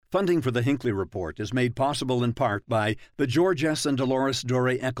Funding for the Hinckley Report is made possible in part by the George S. and Dolores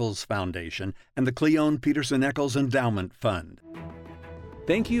Doré Eccles Foundation and the Cleone Peterson Eccles Endowment Fund.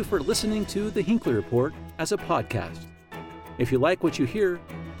 Thank you for listening to the Hinckley Report as a podcast. If you like what you hear,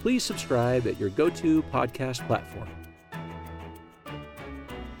 please subscribe at your go-to podcast platform.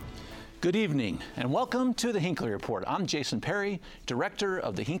 Good evening, and welcome to the Hinckley Report. I'm Jason Perry, director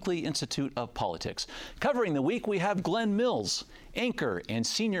of the Hinckley Institute of Politics. Covering the week, we have Glen Mills, anchor and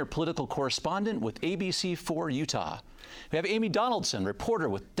senior political correspondent with ABC4 Utah. We have Amy Donaldson, reporter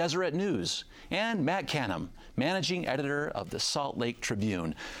with Deseret News, and Matt Canham, managing editor of the Salt Lake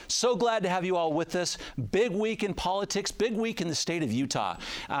Tribune. So glad to have you all with us. Big week in politics, big week in the state of Utah.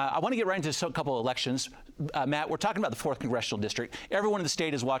 I want to get right into a couple of elections. Matt, we're talking about the 4th Congressional District. Everyone in the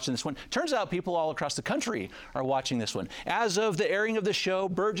state is watching this one. Turns out people all across the country are watching this one. As of the airing of the show,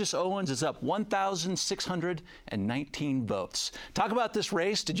 Burgess Owens is up 1,619 votes. Talk about this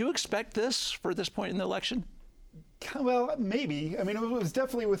race. Did you expect this for this point in the election? Well, maybe. I mean, it was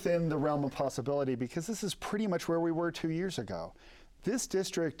definitely within the realm of possibility because this is pretty much where we were 2 years ago. This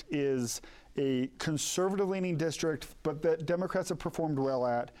district is a conservative-leaning district, but that Democrats have performed well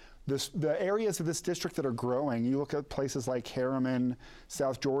at. The areas of this district that are growing, you look at places like Harriman,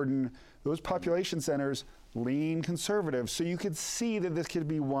 South Jordan, those population centers lean conservative. So you could see that this could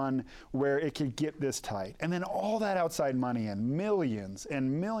be one where it could get this tight. And then all that outside money in, millions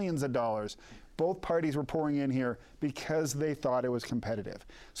and millions of dollars, both parties were pouring in here because they thought it was competitive.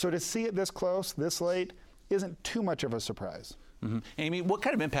 So to see it this close, this late, isn't too much of a surprise. Mm-hmm. Amy, what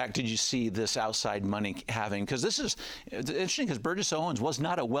kind of impact did you see this outside money having? Because this is interesting because Burgess Owens was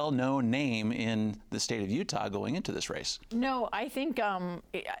not a well-known name in the state of Utah going into this race. No, I think I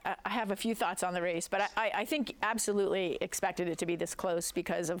have a few thoughts on the race, but I think absolutely expected it to be this close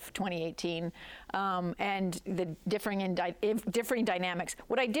because of 2018 and the differing dynamics.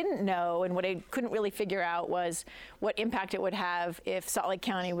 What I didn't know and what I couldn't really figure out was what impact it would have if Salt Lake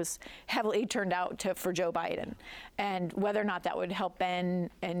County was heavily turned out for Joe Biden and whether or not that would help Ben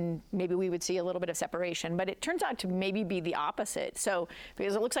and maybe we would see a little bit of separation. But it turns out to maybe be the opposite. So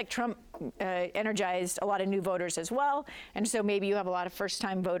because it looks like Trump energized a lot of new voters as well. And so maybe you have a lot of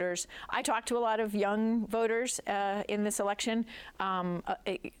first-time voters. I talked to a lot of young voters in this election. A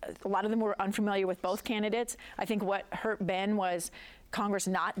lot of them were unfamiliar with both candidates. I think what hurt Ben was Congress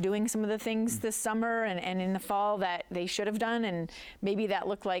not doing some of the things this summer and in the fall that they should have done, and maybe that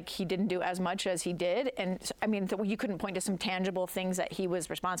looked like he didn't do as much as he did. And I mean, you couldn't point to some tangible things that he was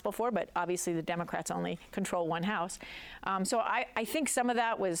responsible for, but obviously the Democrats only control one house. So I think some of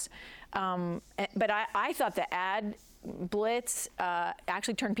that was, but I thought the ad blitz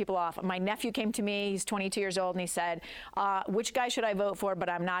actually turned people off. My nephew came to me, he's 22 years old, and he said, which guy should I vote for, but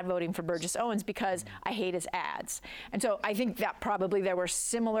I'm not voting for Burgess Owens because I hate his ads. And so I think that probably there were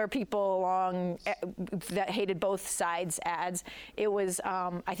similar people along that hated both sides' ads. It was,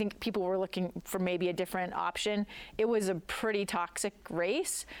 I think people were looking for maybe a different option. It was a pretty toxic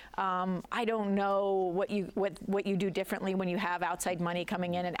race. I don't know what you do differently when you have outside money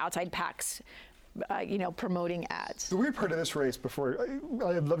coming in and outside PACs promoting ads. The weird part of this race,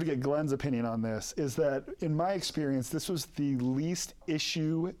 I'd love to get Glen's opinion on this, is that in my experience, this was the least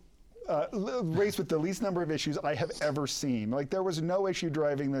issue race with the least number of issues I have ever seen. Like there was no issue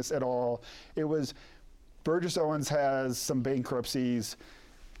driving this at all. It was Burgess Owens has some bankruptcies,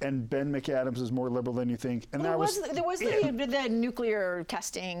 and Ben McAdams is more liberal than you think. And there was the nuclear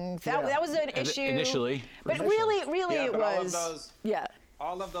testing. That was an issue initially, but really it was.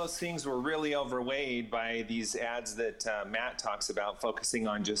 All of those things were really overweighed by these ads that Matt talks about, focusing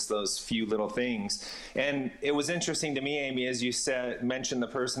on just those few little things. And it was interesting to me, Amy, as you mentioned the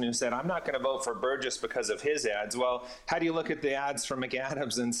person who said, I'm not going to vote for Burgess because of his ads. Well, how do you look at the ads from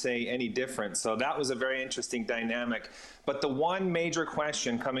McAdams and say any different? So that was a very interesting dynamic. But the one major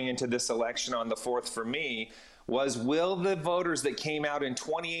question coming into this election on the 4th for me was, will the voters that came out in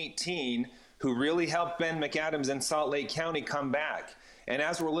 2018 who really helped Ben McAdams in Salt Lake County come back? And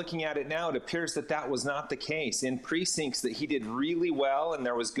as we're looking at it now, it appears that that was not the case. In precincts that he did really well and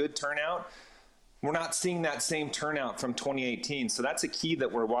there was good turnout, we're not seeing that same turnout from 2018. So that's a key that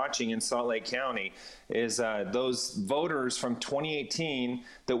we're watching in Salt Lake County is those voters from 2018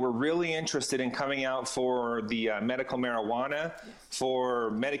 that were really interested in coming out for the medical marijuana,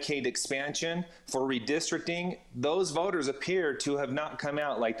 for Medicaid expansion, for redistricting. Those voters appear to have not come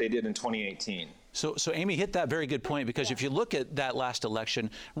out like they did in 2018. So Amy hit that very good point, because if you look at that last election,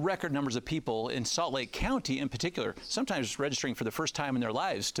 record numbers of people in Salt Lake County in particular, sometimes registering for the first time in their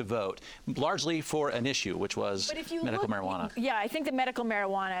lives to vote, largely for an issue, which was medical marijuana. Yeah, I think the medical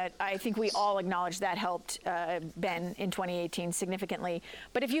marijuana, I think we all acknowledge that helped Ben in 2018 significantly.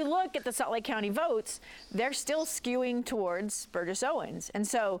 But if you look at the Salt Lake County votes, they're still skewing towards Burgess Owens. And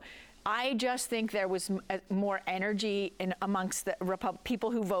so I just think there was more energy amongst the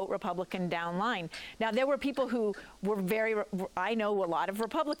people who vote Republican down line. Now, there were people who were I know a lot of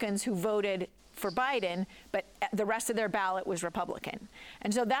Republicans who voted for Biden, but the rest of their ballot was Republican.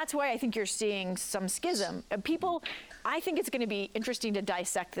 And so that's why I think you're seeing some schism. I think it's going to be interesting to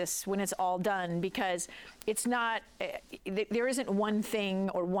dissect this when it's all done, because it's not, there isn't one thing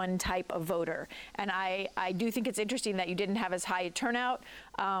or one type of voter. And I do think it's interesting that you didn't have as high a turnout,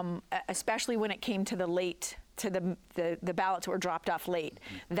 especially when it came to the ballots were dropped off late.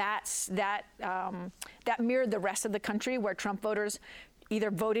 That mirrored the rest of the country, where Trump voters either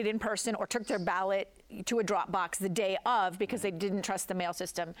voted in person or took their ballot to a drop box the day of because they didn't trust the mail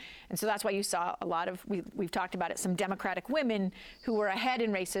system. And so that's why you saw a lot of, we've talked about it, some Democratic women who were ahead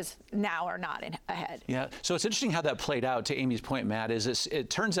in races now are not ahead. Yeah, so it's interesting how that played out. To Amy's point, Matt, it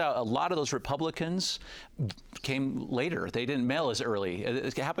turns out a lot of those Republicans came later. They didn't mail as early.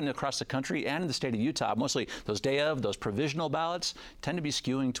 It happened across the country and in the state of Utah. Mostly those those provisional ballots tend to be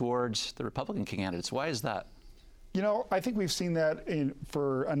skewing towards the Republican candidates. Why is that? You know, I think we've seen that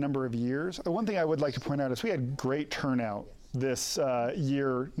for a number of years. One thing I would like to point out is we had great turnout this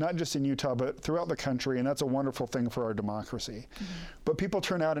year, not just in Utah, but throughout the country, and that's a wonderful thing for our democracy. Mm-hmm. But people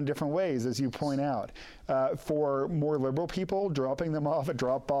turn out in different ways, as you point out. For more liberal people, dropping them off at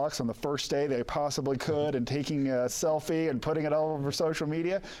Dropbox on the first day they possibly could and taking a selfie and putting it all over social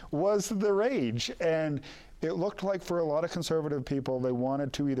media was the rage. And it looked like for a lot of conservative people, they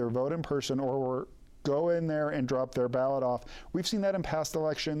wanted to either vote in person or go in there and drop their ballot off. We've seen that in past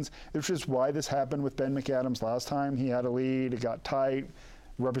elections, which is why this happened with Ben McAdams last time. He had a lead, it got tight.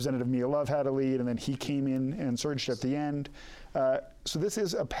 Representative Mia Love had a lead, and then he came in and surged at the end. So this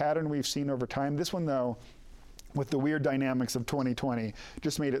is a pattern we've seen over time. This one, though, with the weird dynamics of 2020,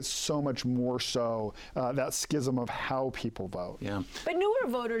 just made it so much more so, that schism of how people vote. Yeah. But newer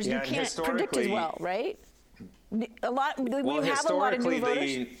voters, you can't predict as well, right? We have a lot of new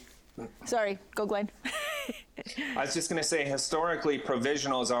voters. Sorry, go Glenn. I was just going to say, historically,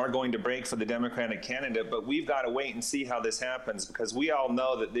 provisionals are going to break for the Democratic candidate, but we've got to wait and see how this happens, because we all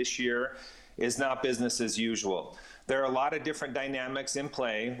know that this year is not business as usual. There are a lot of different dynamics in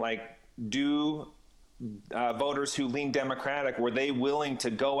play, like do voters who lean Democratic, were they willing to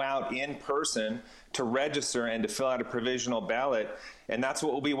go out in person to register and to fill out a provisional ballot? And that's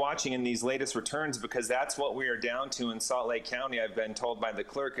what we'll be watching in these latest returns, because that's what we are down to in Salt Lake County, I've been told by the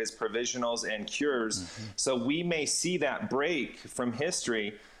clerk, is provisionals and cures. Mm-hmm. So we may see that break from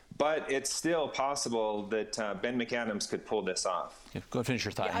history, but it's still possible that Ben McAdams could pull this off. Yeah, go finish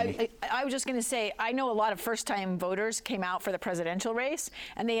your thought. Yeah, I was just going to say, I know a lot of first-time voters came out for the presidential race,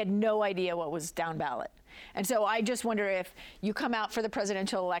 and they had no idea what was down ballot. And so I just wonder if you come out for the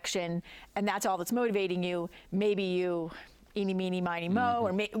presidential election and that's all that's motivating you, maybe you eeny, meeny, miny, mo,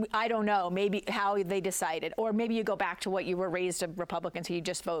 or I don't know, maybe how they decided. Or maybe you go back to what you were raised a Republican, so you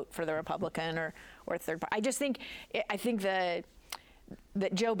just vote for the Republican or third party. I think that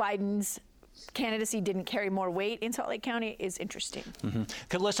Joe Biden's candidacy didn't carry more weight in Salt Lake County is interesting.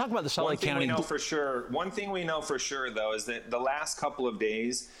 Mm-hmm. Let's talk about the Salt Lake County. One thing we know for sure, though, is that the last couple of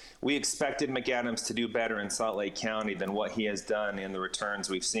days, we expected McAdams to do better in Salt Lake County than what he has done in the returns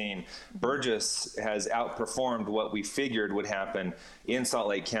we've seen. Burgess has outperformed what we figured would happen in Salt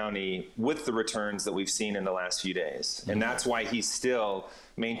Lake County with the returns that we've seen in the last few days. And that's why he's still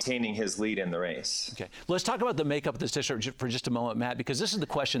maintaining his lead in the race. Okay, let's talk about the makeup of this district for just a moment, Matt, because this is the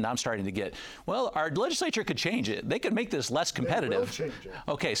question I'm starting to get. Well, our legislature could change it. They could make this less competitive. They will change it.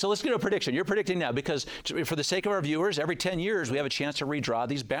 Okay, so let's get a prediction. You're predicting now, because for the sake of our viewers, every 10 years we have a chance to redraw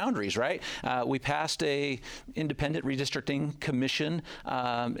these boundaries, right? We passed a independent redistricting commission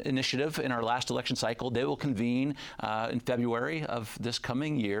initiative in our last election cycle. They will convene in February of this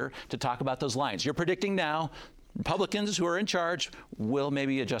coming year to talk about those lines. You're predicting now Republicans who are in charge will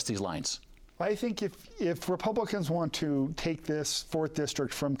maybe adjust these lines. I think if Republicans want to take this 4th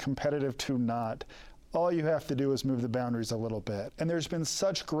district from competitive to not, all you have to do is move the boundaries a little bit. And there's been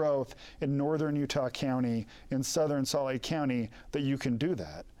such growth in northern Utah County, in southern Salt Lake County, that you can do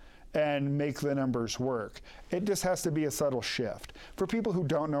that. and make the numbers work. It just has to be a subtle shift. For people who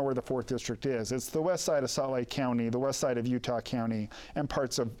don't know where the 4th District is, it's the west side of Salt Lake County, the west side of Utah County, and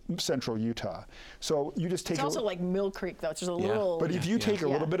parts of central Utah. So you just take It's also like Mill Creek, though. It's just a little... But if you take a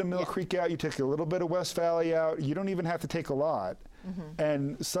little bit of Mill Creek out, you take a little bit of West Valley out, you don't even have to take a lot.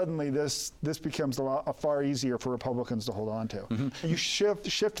 And suddenly this becomes far easier for Republicans to hold on to. And you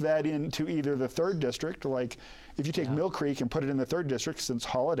shift that into either the 3rd District, like if you take Mill Creek and put it in the 3rd District, since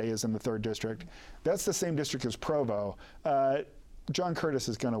Holiday is in the 3rd District, that's the same district as Provo. John Curtis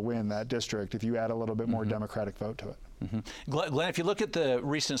is going to win that district if you add a little bit more Democratic vote to it. Glenn, if you look at the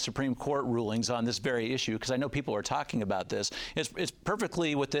recent Supreme Court rulings on this very issue, because I know people are talking about this, it's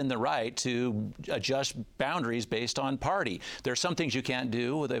perfectly within the right to adjust boundaries based on party. There are some things you can't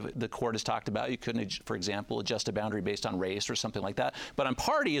do. The court has talked about you couldn't, for example, adjust a boundary based on race or something like that. But on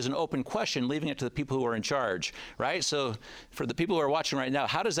party is an open question, leaving it to the people who are in charge, right? So for the people who are watching right now,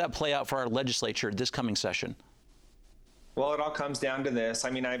 how does that play out for our legislature this coming session? Well, it all comes down to this. I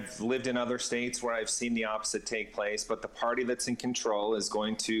mean, I've lived in other states where I've seen the opposite take place, but the party that's in control is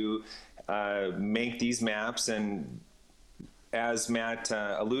going to make these maps and, as Matt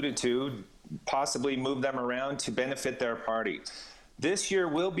alluded to, possibly move them around to benefit their party. This year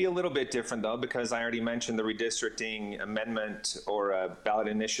will be a little bit different, though, because I already mentioned the redistricting amendment or a ballot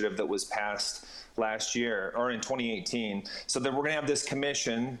initiative that was passed last year or in 2018. So that we're going to have this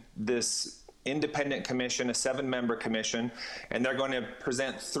commission, this independent commission, a 7-member commission, and they're going to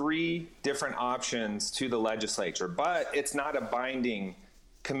present 3 different options to the legislature, but it's not a binding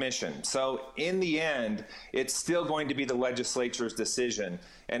commission. So in the end, it's still going to be the legislature's decision.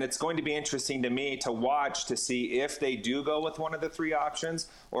 And it's going to be interesting to me to watch to see if they do go with one of the 3 options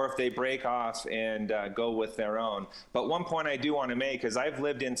or if they break off and go with their own. But one point I do want to make is I've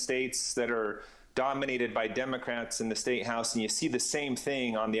lived in states that are dominated by Democrats in the state house, and you see the same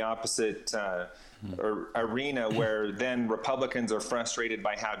thing on the opposite arena, where then Republicans are frustrated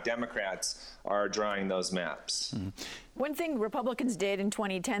by how Democrats are drawing those maps. One thing Republicans did in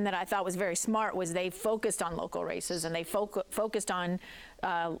 2010 that I thought was very smart was they focused on local races, and they focused on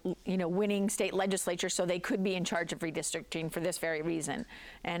winning state legislatures so they could be in charge of redistricting for this very reason.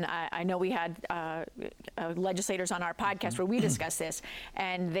 And I know we had legislators on our podcast where we discussed this,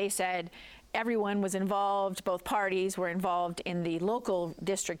 and they said everyone was involved, both parties were involved in the local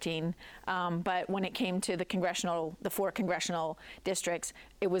districting, but when it came to the 4 congressional districts,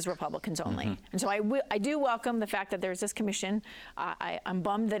 it was Republicans only. And so I do welcome the fact that there's this commission. I'm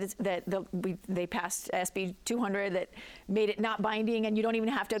bummed that they passed SB 200 that made it not binding, and you don't even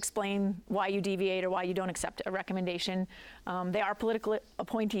have to explain why you deviate or why you don't accept a recommendation. They are political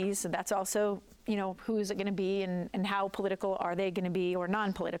appointees, so that's also who is it going to be and how political are they going to be or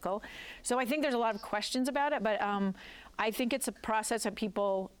non-political. So I think there's a lot of questions about it, but I think it's a process that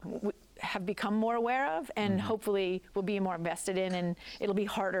people have become more aware of and hopefully will be more invested in, and it'll be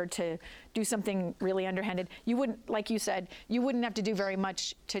harder to do something really underhanded. You wouldn't, like you said, you wouldn't have to do very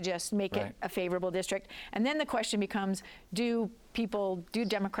much to just make it a favorable district. And then the question becomes, do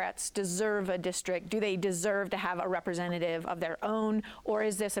Democrats deserve a district? Do they deserve to have a representative of their own? Or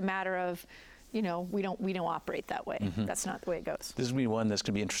is this a matter of, we don't operate that way. That's not the way it goes. This is going to be one that's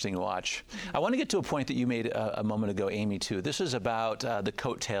going to be interesting to watch. I want to get to a point that you made a moment ago, Amy, too. This is about the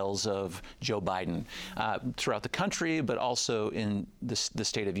coattails of Joe Biden throughout the country, but also in the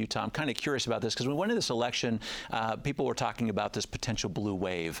state of Utah. I'm kind of curious about this because when we went into this election, people were talking about this potential blue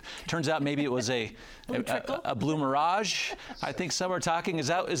wave. Turns out maybe it was a blue mirage. I think some are talking. Is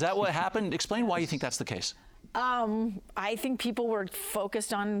that what happened? Explain why you think that's the case. I think people were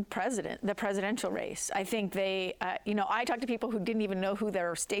focused on the presidential race. I think they, I talked to people who didn't even know who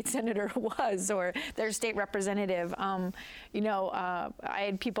their state senator was or their state representative. I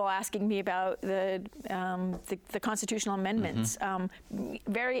had people asking me about the constitutional amendments,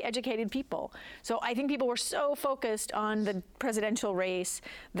 very educated people. So I think people were so focused on the presidential race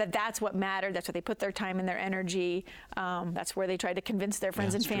that's what mattered. That's what they put their time and their energy. That's where they tried to convince their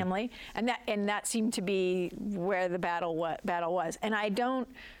friends and family. And that seemed to be where the battle was. And I don't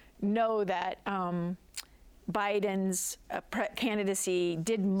know that Biden's candidacy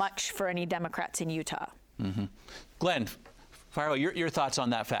did much for any Democrats in Utah. Glenn, fire away. Your thoughts on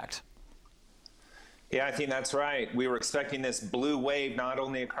that fact? Yeah, I think that's right. We were expecting this blue wave not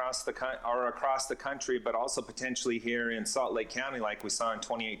only across the country, but also potentially here in Salt Lake County, like we saw in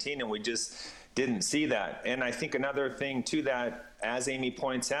 2018, and we just didn't see that. And I think another thing too that, as Amy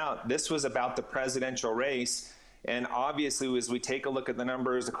points out, this was about the presidential race. And obviously, as we take a look at the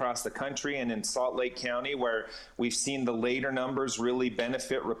numbers across the country and in Salt Lake County, where we've seen the later numbers really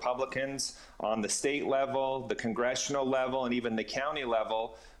benefit Republicans on the state level, the congressional level, and even the county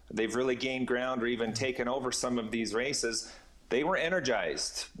level, they've really gained ground or even taken over some of these races, they were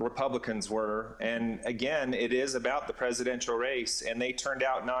energized. Republicans were. And again, it is about the presidential race. And they turned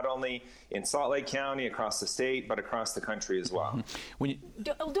out not only in Salt Lake County, across the state, but across the country as well.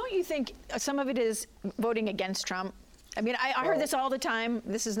 Don't you think some of it is voting against Trump? I mean, I heard this all the time.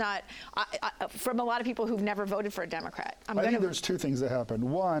 This is not from a lot of people who've never voted for a Democrat. I think there's two things that happened.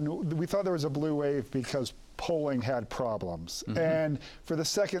 One, we thought there was a blue wave because polling had problems. And for the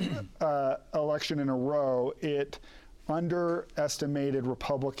second election in a row, it underestimated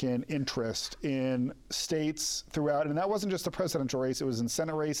Republican interest in states throughout. And that wasn't just the presidential race. It was in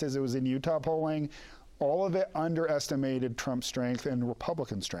Senate races. It was in Utah polling. All of it underestimated Trump's strength and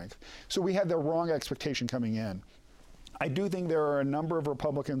Republican strength. So we had the wrong expectation coming in. I do think there are a number of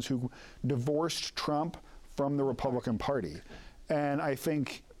Republicans who divorced Trump from the Republican Party. And I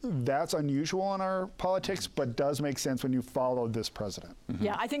think that's unusual in our politics, but does make sense when you follow this president.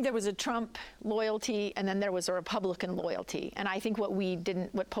 Yeah, I think there was a Trump loyalty, and then there was a Republican loyalty. And I think what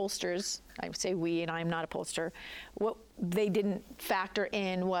pollsters, I say we, and I'm not a pollster, what they didn't factor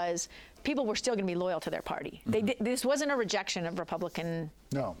in was people were still going to be loyal to their party. This wasn't a rejection of Republican.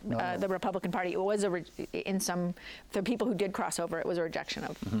 No. The Republican Party. It was the people who did cross over, it was a rejection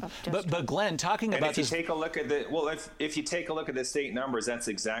of. But Glenn, talking about this. If you take a look at if you take a look at the state numbers, that's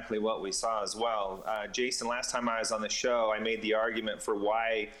exactly what we saw as well. Jason, last time I was on the show, I made the argument for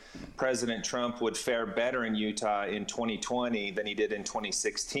why President Trump would fare better in Utah in 2020 than he did in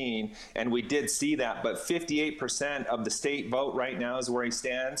 2016, and we did see that. But 58% of the state vote right now is where he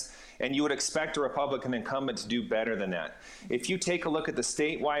stands. And you would expect a Republican incumbent to do better than that. If you take a look at the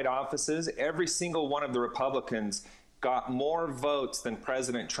statewide offices, every single one of the Republicans got more votes than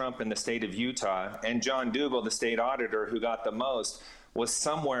President Trump in the state of Utah. And John Dugel, the state auditor, who got the most, was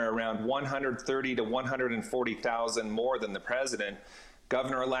somewhere around 130 to 140,000 more than the president.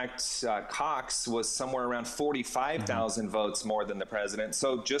 Governor-elect Cox was somewhere around 45,000 votes more than the president.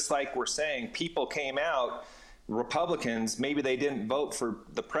 So just like we're saying, people came out, Republicans, maybe they didn't vote for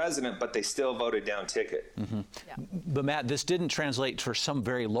the president, but they still voted down ticket. But Matt, this didn't translate for some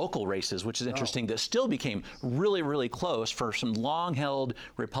very local races, which is interesting, that still became really, really close for some long-held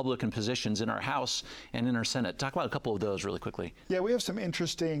Republican positions in our House and in our Senate. Talk about a couple of those really quickly. Yeah, we have some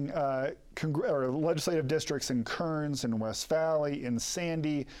interesting legislative districts in Kearns, in West Valley, in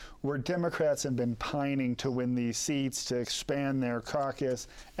Sandy, where Democrats have been pining to win these seats, to expand their caucus,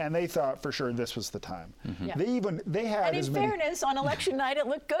 and they thought for sure this was the time. They had, and in fairness, on election night, it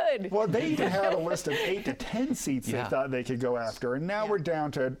looked good. Well, they even had a list of 8 to 10 seats they thought they could go after, and now we're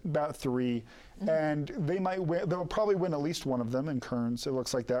down to about 3. And they might win. They'll probably win at least one of them in Kearns. It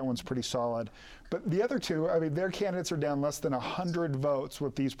looks like that one's pretty solid. But the other two, I mean, their candidates are down less than 100 votes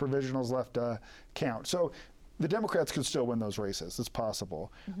with these provisionals left to count. So the Democrats could still win those races. It's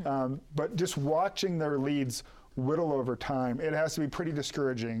possible. But just watching their leads whittle over time, it has to be pretty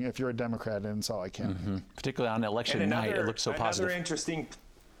discouraging if you're a Democrat in Salt Lake County. Particularly on election night, it looks so positive.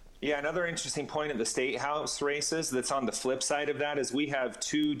 Another interesting point of the state house races that's on the flip side of that is we have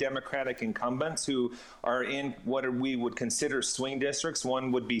 2 Democratic incumbents who are in what we would consider swing districts.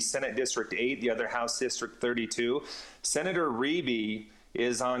 One would be Senate District 8, the other House District 32. Senator Reeby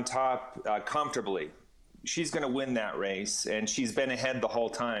is on top comfortably. She's going to win that race, and she's been ahead the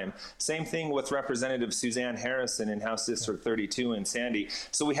whole time. Same thing with Representative Suzanne Harrison in House District 32 in Sandy.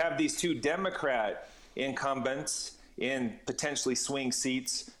 So we have these 2 Democrat incumbents in potentially swing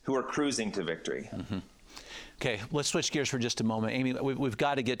seats who are cruising to victory. Okay, let's switch gears for just a moment. Amy, we've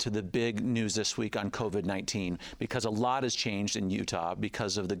got to get to the big news this week on COVID-19 because a lot has changed in Utah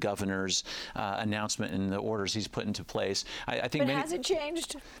because of the governor's announcement and the orders he's put into place. I think has it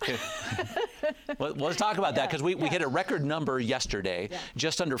changed? Okay. Well, let's talk about that because we hit a record number yesterday,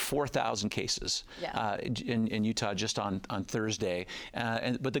 just under 4,000 cases in Utah just on Thursday.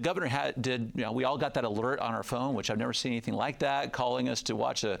 But the governor we all got that alert on our phone, which I've never seen anything like that, calling us to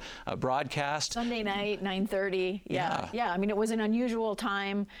watch a broadcast. Sunday night, 9:30. Yeah. I mean, it was an unusual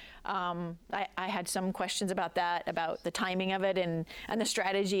time. I had some questions about that, about the timing of it and the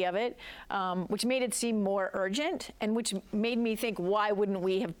strategy of it, which made it seem more urgent and which made me think, why wouldn't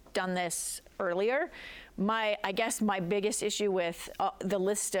we have done this earlier? I guess my biggest issue with the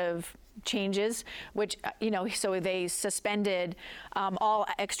list of changes, which, so they suspended all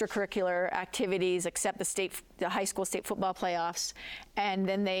extracurricular activities except the high school state football playoffs, and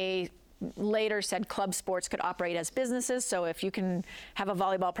then they later said club sports could operate as businesses. So if you can have a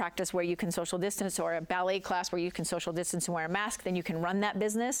volleyball practice where you can social distance, or a ballet class where you can social distance and wear a mask, then you can run that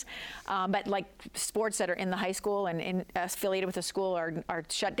business. But like sports that are in the high school and affiliated with a school are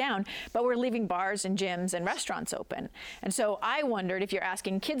shut down. But we're leaving bars and gyms and restaurants open. And so I wondered, if you're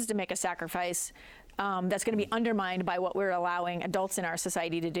asking kids to make a sacrifice, that's going to be undermined by what we're allowing adults in our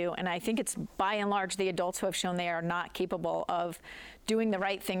society to do. And I think it's by and large the adults who have shown they are not capable of doing the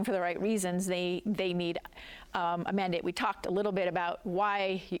right thing for the right reasons. They need a mandate. We talked a little bit about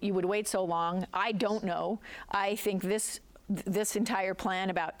why you would wait so long. I don't know. I think this entire plan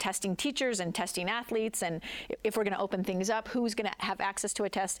about testing teachers and testing athletes, and if we're going to open things up, who's going to have access to a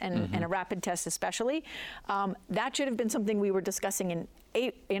test and a rapid test especially, that should have been something we were discussing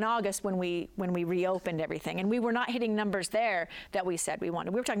in August when we reopened everything. And we were not hitting numbers there that we said we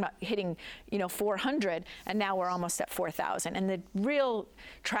wanted. We were talking about hitting 400, and now we're almost at 4,000. And the real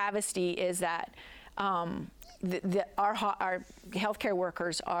travesty is that our healthcare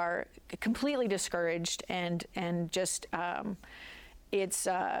workers are completely discouraged, and just it's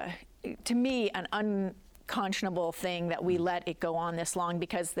to me an unconscionable thing that we let it go on this long,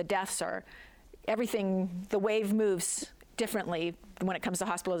 because the deaths are everything. The wave moves differently when it comes to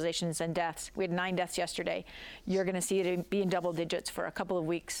hospitalizations and deaths. We had 9 deaths yesterday. You're going to see it be in double digits for a couple of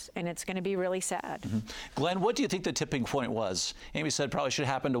weeks, and it's going to be really sad. Glenn, what do you think the tipping point was? Amy said probably should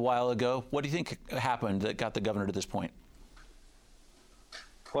have happened a while ago. What do you think happened that got the governor to this point?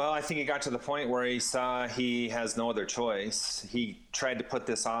 Well, I think he got to the point where he saw he has no other choice. He tried to put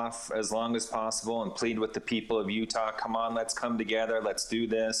this off as long as possible and plead with the people of Utah, come on, let's come together, let's do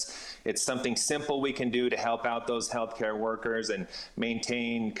this. It's something simple we can do to help out those healthcare workers and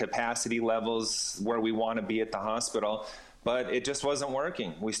maintain capacity levels where we want to be at the hospital. But it just wasn't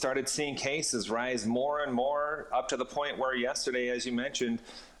working. We started seeing cases rise more and more, up to the point where yesterday, as you mentioned,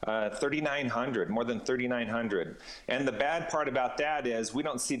 3,900, more than 3,900. And the bad part about that is we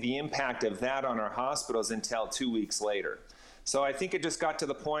don't see the impact of that on our hospitals until 2 weeks later. So I think it just got to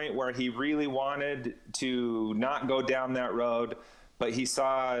the point where he really wanted to not go down that road, but he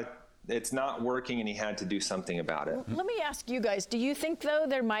saw it's not working and he had to do something about it. Let me ask you guys, do you think, though,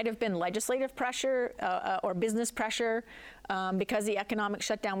 there might have been legislative pressure or business pressure because the economic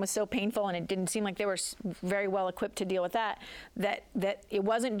shutdown was so painful and it didn't seem like they were very well equipped to deal with that it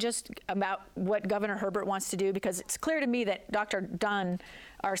wasn't just about what Governor Herbert wants to do? Because it's clear to me that Dr. Dunn,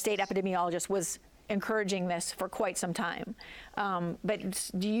 our state epidemiologist, was encouraging this for quite some time.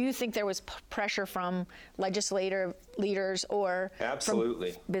 But do you think there was pressure from legislative leaders or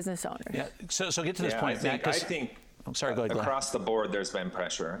Absolutely. From business owners? Yeah. So get to this point, Matt. I think I'm sorry, go ahead, Glenn. Across the board, there's been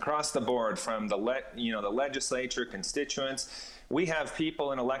pressure. Across the board, from the legislature, constituents. We have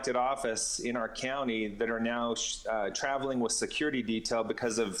people in elected office in our county that are now traveling with security detail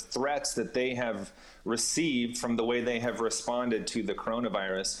because of threats that they have received from the way they have responded to the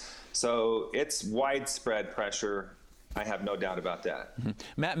coronavirus. So it's widespread pressure. I have no doubt about that.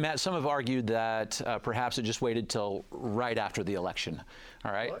 Matt, some have argued that perhaps it just waited till right after the election.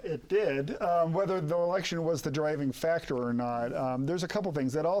 All right. Well, it did. Whether the election was the driving factor or not, there's a couple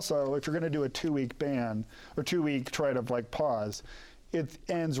things that also, if you're going to do a 2-week ban or 2-week try to pause, it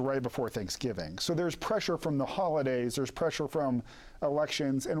ends right before Thanksgiving. So there's pressure from the holidays, there's pressure from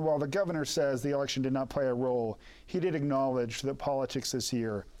elections, and while the governor says the election did not play a role, he did acknowledge that politics this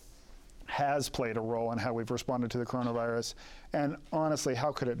year has played a role in how we've responded to the coronavirus. And honestly,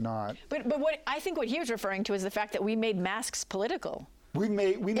 how could it not? But what I think what he was referring to is the fact that we made masks political. We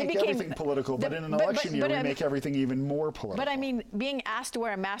make everything political, but in an election year, we make everything even more political. But I mean, being asked to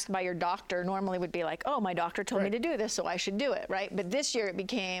wear a mask by your doctor normally would be like, oh, my doctor told me to do this, so I should do it, right? But this year it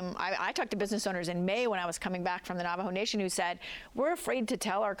became, I talked to business owners in May when I was coming back from the Navajo Nation who said, we're afraid to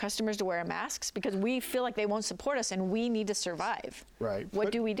tell our customers to wear masks because we feel like they won't support us and we need to survive. Right.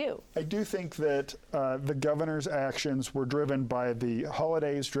 What do we do? I do think that the governor's actions were driven by the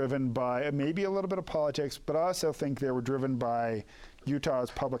holidays, driven by maybe a little bit of politics, but I also think they were driven by Utah's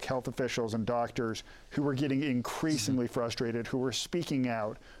public health officials and doctors who were getting increasingly frustrated, who were speaking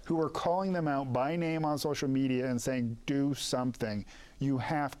out, who were calling them out by name on social media and saying, do something. You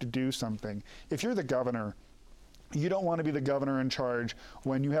have to do something. If you're the governor, you don't want to be the governor in charge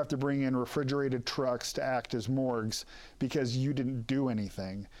when you have to bring in refrigerated trucks to act as morgues because you didn't do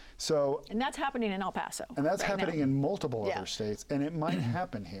anything. So, and that's happening in El Paso. And that's happening in multiple other states, and it might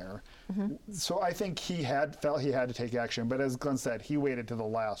happen here. So I think he felt he had to take action, but as Glenn said, he waited to the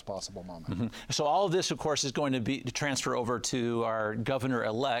last possible moment. So all of this, of course, is going to transfer over to our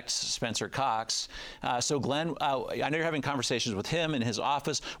governor-elect, Spencer Cox. So Glenn, I know you're having conversations with him in his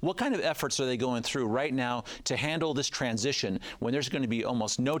office. What kind of efforts are they going through right now to handle handle this transition when there's going to be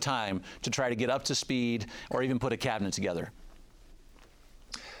almost no time to try to get up to speed or even put a cabinet together?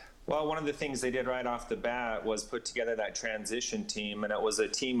 Well, one of the things they did right off the bat was put together that transition team, and it was a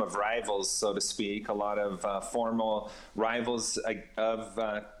team of rivals, so to speak, a lot of formal rivals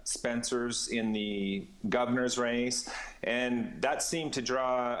of Spencer's in the governor's race, and that seemed to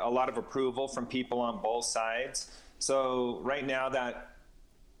draw a lot of approval from people on both sides. So right now that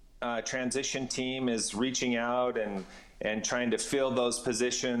transition team is reaching out and trying to fill those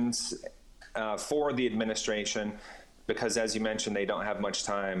positions for the administration, because, as you mentioned, they don't have much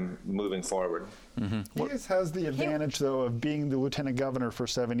time moving forward. He has the advantage, though, of being the lieutenant governor for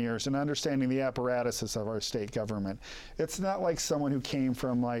 7 years and understanding the apparatuses of our state government. It's not like someone who came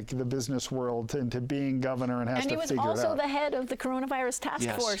from like the business world into being governor and has to figure it out. And he was also the head of the coronavirus task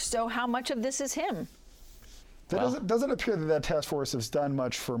force. So how much of this is him? That doesn't appear that task force has done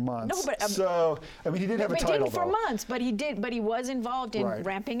much for months. No, but so I mean, he did have a title, for months, but he did. But he was involved in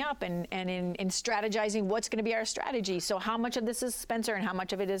ramping up and in strategizing what's going to be our strategy. So how much of this is Spencer, and how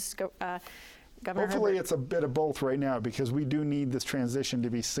much of it is Governor Hopefully Herbert? It's a bit of both right now, because we do need this transition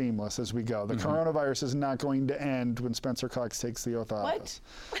to be seamless as we go. The coronavirus is not going to end when Spencer Cox takes the oath of office.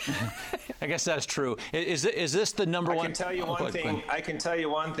 I guess that's true. Is this the number one? I can tell you one thing. I can tell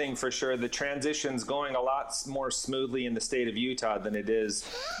you one thing for sure. The transition's going a lot more smoothly in the state of Utah than it is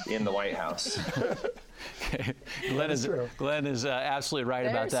in the White House. Glenn is absolutely right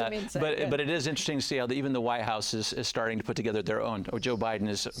about that. But it is interesting to see how even the White House is starting to put together their own, or Joe Biden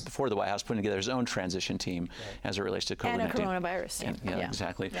is, before the White House, putting together his own transition team as it relates to COVID-19. And a coronavirus team. Yeah,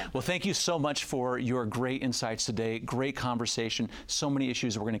 exactly. Yeah. Well, thank you so much for your great insights today. Great conversation. So many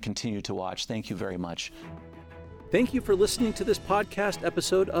issues we're going to continue to watch. Thank you very much. Thank you for listening to this podcast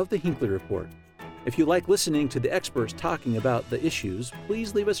episode of the Hinckley Report. If you like listening to the experts talking about the issues,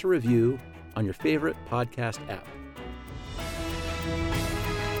 please leave us a review on your favorite podcast app.